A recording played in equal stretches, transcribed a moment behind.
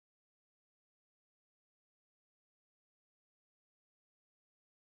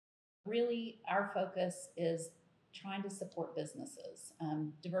really our focus is trying to support businesses.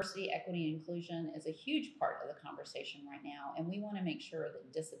 Diversity, equity, and inclusion is a huge part of the conversation right now, and we want to make sure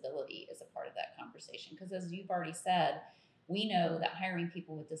that disability is a part of that conversation. Because as you've already said, we know that hiring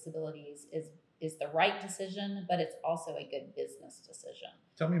people with disabilities is the right decision, but it's also a good business decision.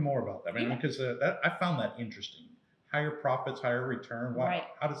 Tell me more about that. I mean, Yeah. because that I found that interesting. Higher profits, higher return. Why? Right.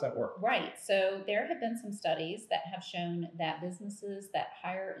 How does that work? Right. So there have been some studies that have shown that businesses that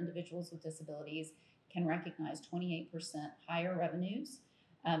hire individuals with disabilities can recognize 28% higher revenues,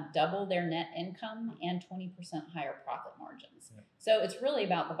 double their net income, and 20% higher profit margins. Yeah. So it's really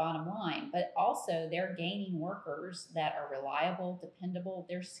about the bottom line, but also they're gaining workers that are reliable, dependable,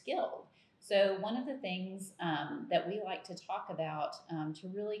 they're skilled. So one of the things that we like to talk about to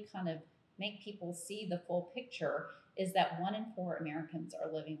really kind of make people see the full picture is that 1 in 4 Americans are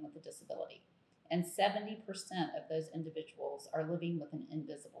living with a disability, and 70% of those individuals are living with an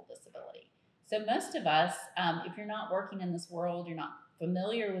invisible disability. So most of us, if you're not working in this world, you're not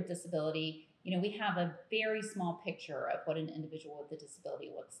familiar with disability, we have a very small picture of what an individual with a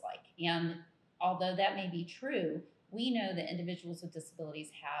disability looks like. And although that may be true, we know that individuals with disabilities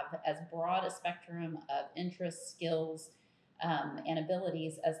have as broad a spectrum of interests, skills, and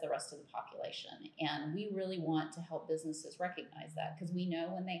abilities as the rest of the population. And we really want to help businesses recognize that, because we know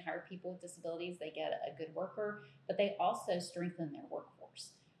when they hire people with disabilities, they get a good worker, but they also strengthen their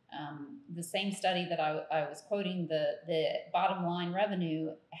workforce. The same study that I was quoting, the bottom line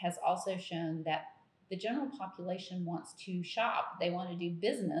revenue, has also shown that the general population wants to shop. They want to do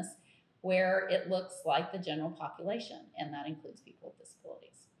business where it looks like the general population, and that includes people with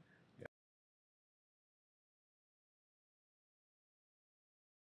disabilities.